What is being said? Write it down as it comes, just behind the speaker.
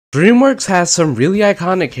DreamWorks has some really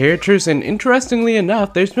iconic characters, and interestingly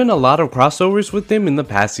enough, there's been a lot of crossovers with them in the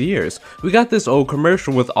past years. We got this old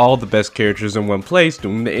commercial with all the best characters in one place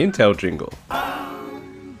doing the Intel jingle.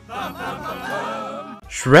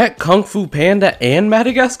 Shrek, Kung Fu Panda, and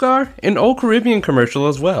Madagascar? An old Caribbean commercial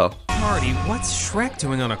as well. Marty, what's Shrek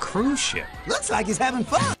doing on a cruise ship? Looks like he's having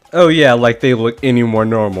fun. Oh yeah, like they look any more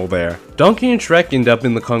normal there. Donkey and Shrek end up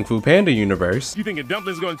in the Kung Fu Panda universe. You think a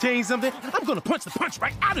dumpling's gonna change something? I'm gonna punch the punch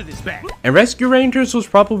right out of this bag. And Rescue Rangers was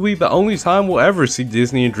probably the only time we'll ever see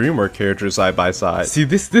Disney and DreamWorks characters side by side. See,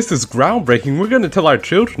 this is groundbreaking. We're gonna tell our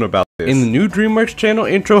children about this. And the new DreamWorks channel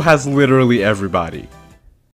intro has literally everybody.